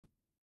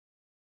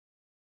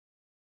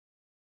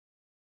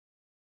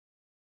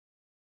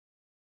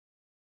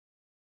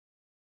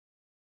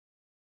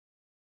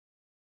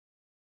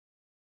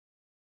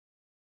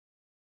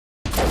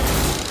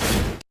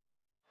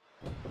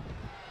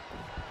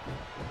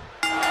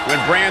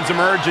brands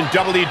emerge in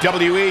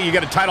WWE, you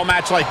get a title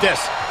match like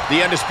this. The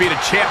Undisputed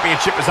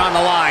Championship is on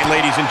the line,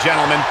 ladies and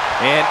gentlemen.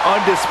 And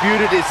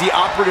undisputed is the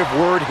operative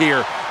word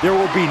here. There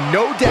will be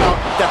no doubt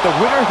that the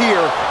winner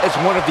here is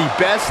one of the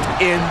best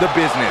in the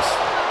business.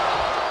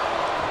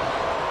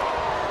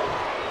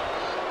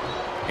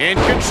 In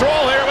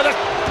control here with a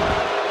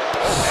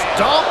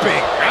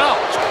stomping.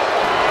 Ouch.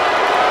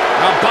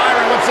 Now,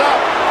 Byron, what's up?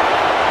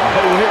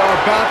 Oh, we are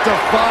about to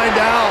find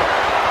out.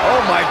 Oh,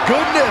 my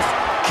goodness.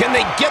 Can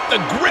they get the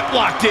grip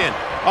locked in?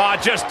 Oh,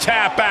 just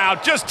tap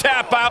out. Just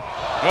tap out.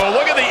 Oh,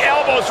 look at the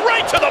elbows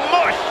right to the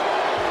mush.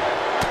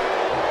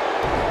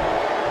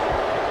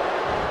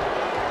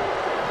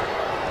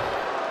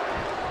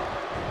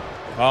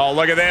 Oh,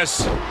 look at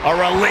this. A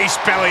release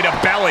belly to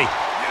belly.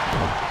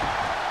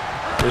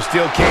 The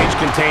steel cage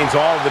contains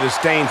all the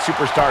disdain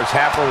superstars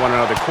have for one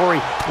another. Corey,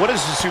 what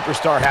does the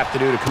superstar have to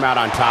do to come out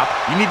on top?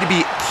 You need to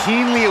be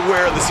keenly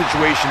aware of the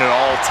situation at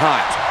all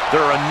times.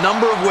 There are a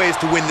number of ways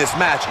to win this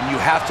match, and you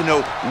have to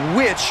know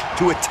which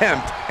to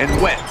attempt and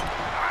when.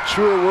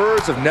 Truer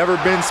words have never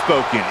been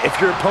spoken. If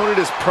your opponent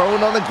is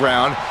prone on the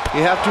ground,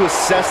 you have to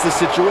assess the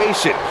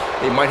situation.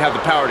 They might have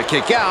the power to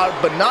kick out,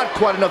 but not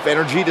quite enough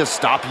energy to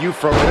stop you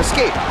from an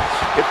escape.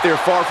 If they're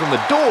far from the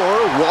door,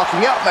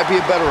 walking out might be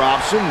a better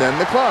option than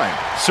the climb.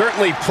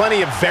 Certainly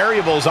plenty of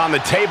variables on the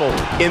table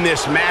in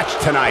this match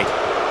tonight.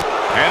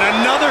 And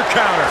another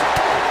counter.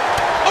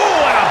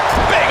 Oh, and a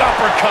big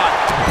uppercut.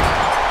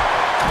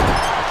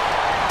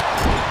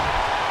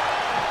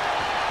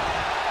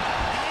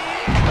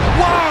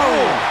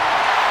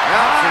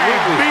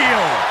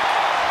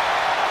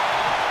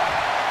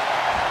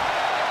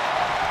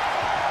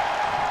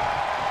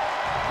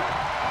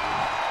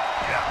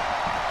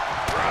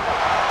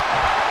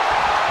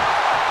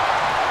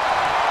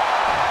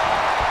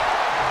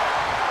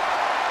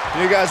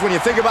 You guys, when you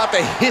think about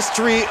the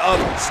history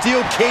of steel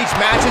cage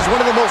matches,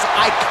 one of the most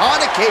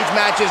iconic cage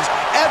matches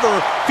ever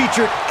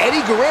featured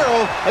Eddie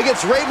Guerrero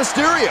against Rey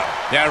Mysterio.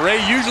 Yeah,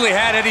 Rey usually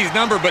had Eddie's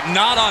number, but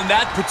not on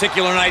that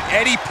particular night.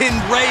 Eddie pinned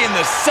Rey in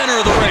the center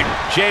of the ring.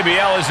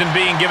 JBL isn't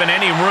being given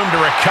any room to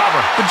recover.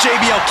 But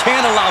JBL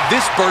can't allow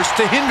this burst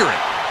to hinder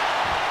him.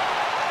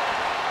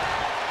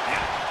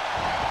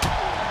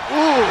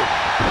 Ooh.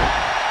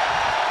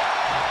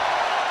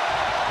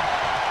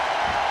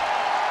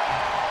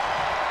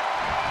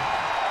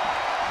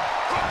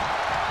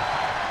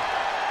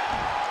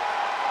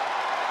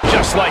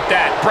 Just like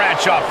that,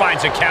 Bradshaw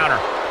finds a counter.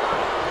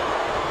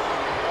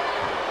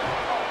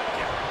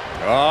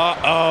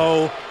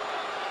 Uh-oh.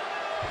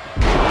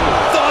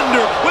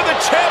 Thunder with a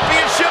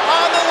championship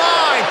on the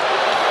line.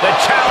 The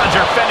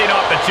challenger fending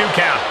off the 2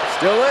 count.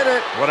 Still in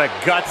it. What a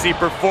gutsy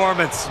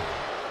performance.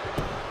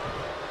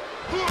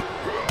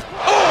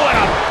 Oh, and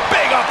a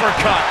big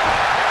uppercut.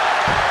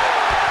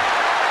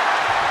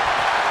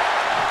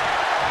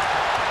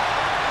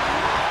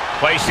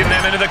 Placing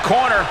them into the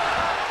corner.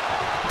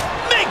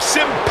 Makes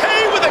him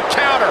pay with a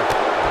counter.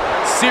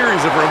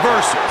 Series of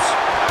reversals.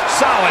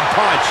 Solid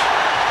punch.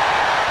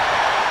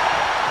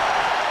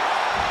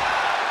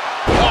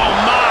 Oh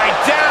my,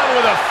 down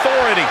with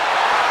authority.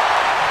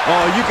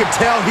 Oh, you can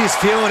tell he's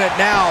feeling it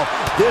now.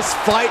 This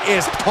fight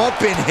is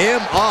pumping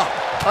him up.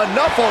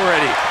 Enough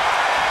already.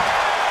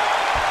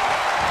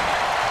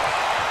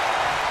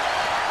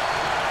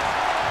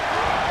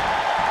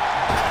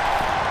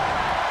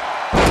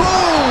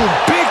 Boom!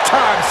 Big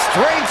time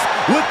strength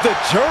with the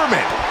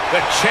German. The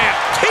champ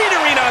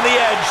teetering on the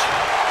edge.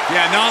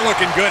 Yeah, not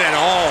looking good at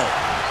all.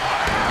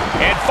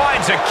 And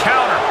finds a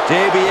counter.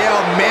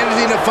 JBL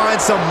managing to find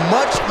some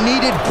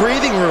much-needed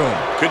breathing room.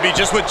 Could be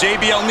just what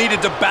JBL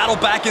needed to battle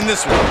back in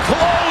this one.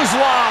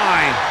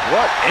 Clothesline.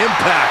 What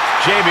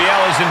impact.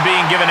 JBL isn't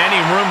being given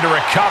any room to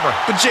recover.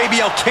 But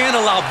JBL can't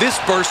allow this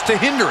burst to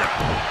hinder him.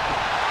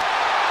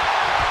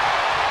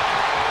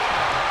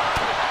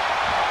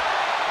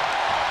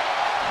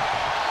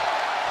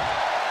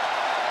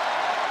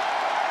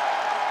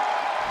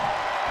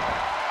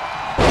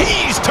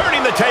 He's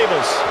turning the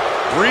tables.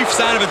 Brief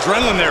sign of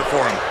adrenaline there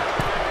for him.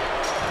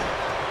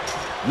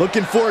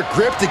 Looking for a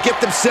grip to get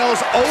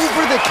themselves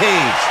over the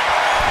cage.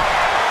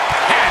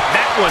 Had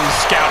that one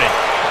scouted.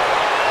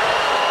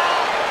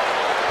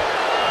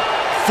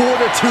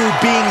 Fortitude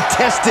being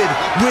tested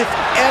with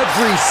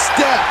every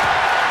step.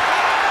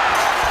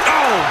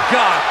 Oh,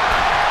 God.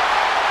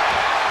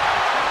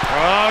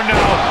 Oh, no.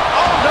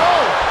 Oh, no.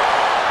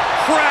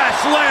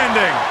 Crash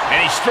landing.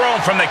 And he's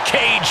thrown from the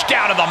cage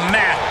down to the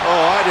mat.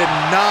 Oh, I did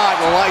not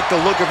like the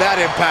look of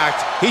that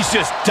impact. He's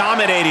just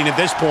dominating at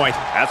this point.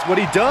 That's what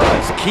he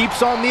does.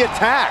 Keeps on the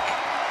attack.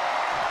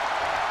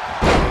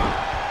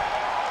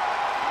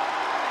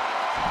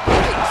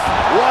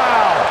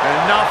 Wow.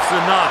 Enough's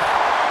enough.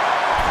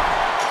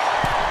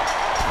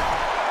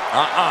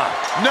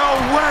 No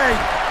way.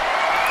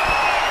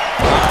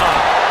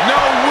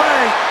 No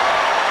way.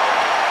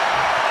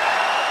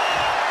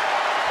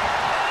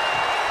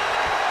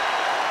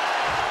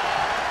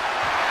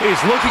 He's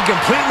looking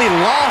completely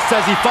lost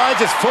as he finds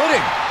his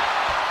footing.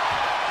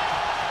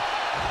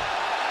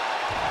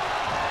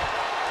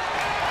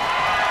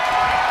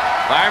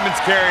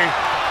 Fireman's carry.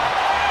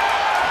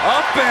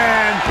 Up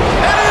and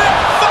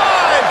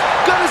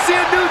F5! Gonna see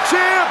a new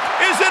champ!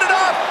 Is it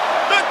enough?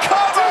 The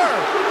cover!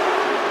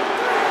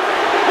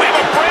 We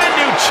have a brand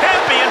new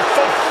champion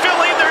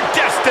fulfilling their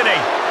destiny.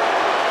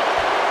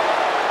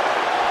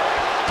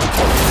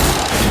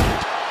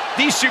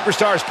 These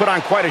superstars put on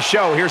quite a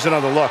show. Here's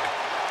another look.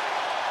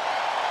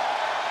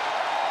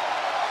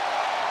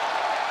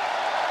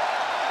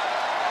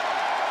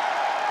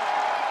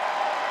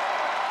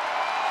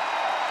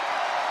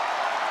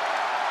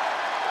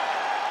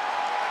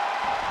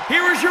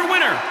 Here is your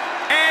winner,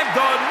 and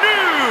the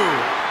new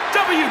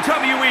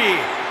WWE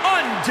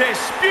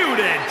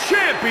Undisputed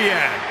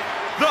Champion,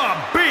 the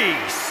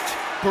Beast,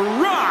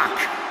 Brock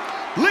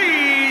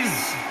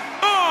Lesnar.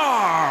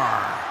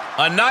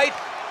 A night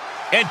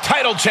and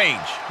title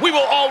change we will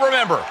all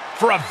remember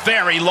for a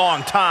very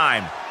long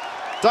time.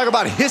 Talk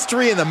about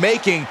history in the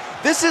making.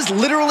 This is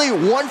literally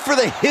one for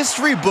the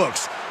history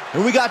books.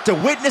 And we got to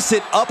witness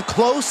it up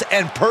close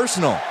and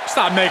personal.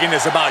 Stop making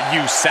this about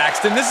you,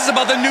 Saxton. This is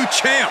about the new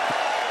champ.